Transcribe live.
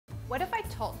What if I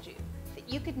told you that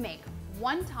you could make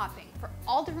one topping for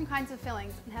all different kinds of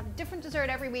fillings and have a different dessert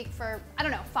every week for, I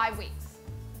don't know, 5 weeks?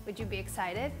 Would you be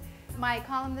excited? My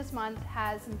column this month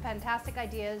has some fantastic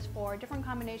ideas for different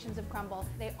combinations of crumble.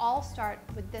 They all start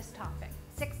with this topping.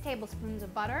 6 tablespoons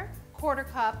of butter, 1/4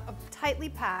 cup of tightly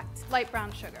packed light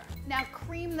brown sugar. Now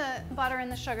cream the butter and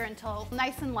the sugar until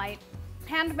nice and light.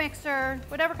 Hand mixer,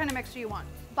 whatever kind of mixer you want.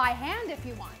 By hand if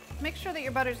you want. Make sure that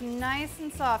your butter's nice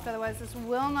and soft, otherwise this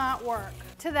will not work.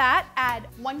 To that, add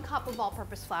 1 cup of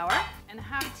all-purpose flour and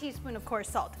 1/2 teaspoon of coarse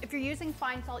salt. If you're using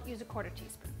fine salt, use 1/4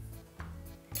 teaspoon.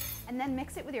 And then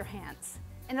mix it with your hands.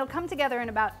 And it'll come together in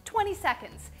about 20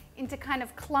 seconds into kind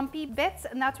of clumpy bits,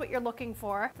 and that's what you're looking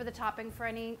for the topping for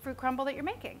any fruit crumble that you're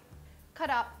making. Cut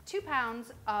up 2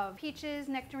 pounds of peaches,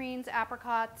 nectarines,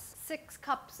 apricots, 6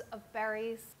 cups of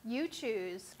berries. You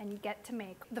choose, and you get to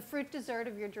make the fruit dessert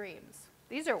of your dreams.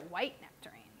 These are white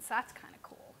nectarines, that's kind of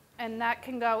cool. And that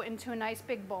can go into a nice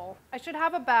big bowl. I should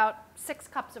have about 6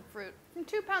 cups of fruit. From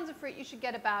 2 pounds of fruit, you should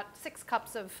get about 6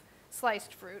 cups of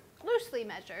sliced fruit, loosely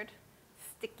measured.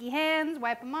 Sticky hands,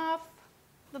 wipe them off.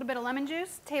 A little bit of lemon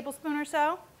juice, tablespoon or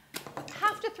so.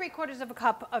 1/2 to 3/4 of a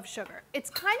cup of sugar. It's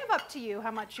kind of up to you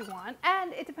how much you want,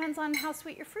 and it depends on how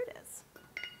sweet your fruit is.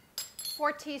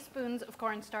 4 teaspoons of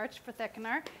cornstarch for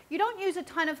thickener. You don't use a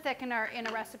ton of thickener in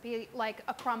a recipe like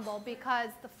a crumble because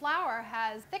the flour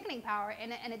has thickening power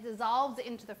in it and it dissolves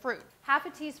into the fruit. 1/2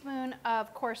 teaspoon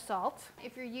of coarse salt.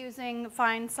 If you're using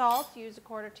fine salt, use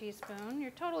 1/4 teaspoon.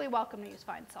 You're totally welcome to use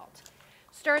fine salt.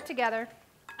 Stir it together,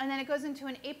 and then it goes into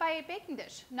an 8x8 baking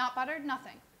dish. Not buttered,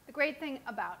 nothing. The great thing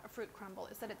about a fruit crumble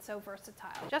is that it's so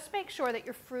versatile. Just make sure that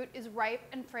your fruit is ripe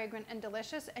and fragrant and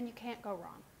delicious, and you can't go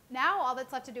wrong. Now all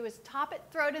that's left to do is top it,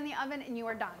 throw it in the oven, and you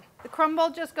are done. The crumble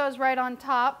just goes right on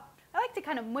top. I like to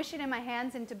kind of mush it in my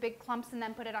hands into big clumps and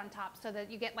then put it on top so that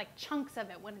you get like chunks of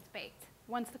it when it's baked.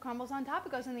 Once the crumble's on top,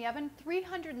 it goes in the oven,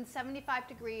 375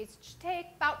 degrees. It should take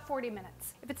about 40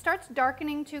 minutes. If it starts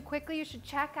darkening too quickly, you should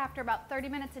check after about 30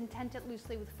 minutes and tent it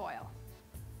loosely with foil.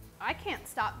 I can't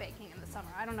stop baking in the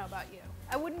summer. I don't know about you.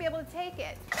 I wouldn't be able to take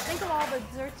it. Think of all the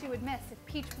desserts you would miss.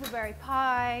 Peach blueberry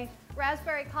pie,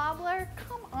 raspberry cobbler.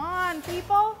 Come on,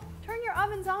 people. Turn your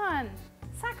ovens on.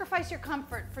 Sacrifice your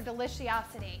comfort for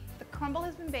deliciosity. The crumble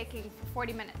has been baking for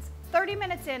 40 minutes. 30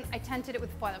 minutes in, I tented it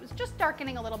with foil. It was just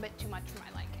darkening a little bit too much for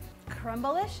my liking.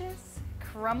 Crumblicious.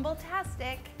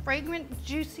 Crumble-tastic, fragrant,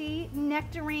 juicy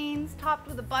nectarines topped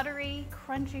with a buttery,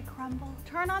 crunchy crumble.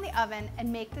 Turn on the oven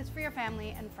and make this for your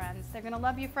family and friends. They're gonna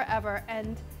love you forever,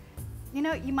 and you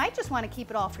know, you might just want to keep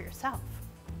it all for yourself.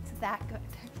 It's that good.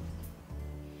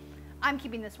 I'm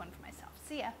keeping this one for myself.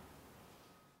 See ya.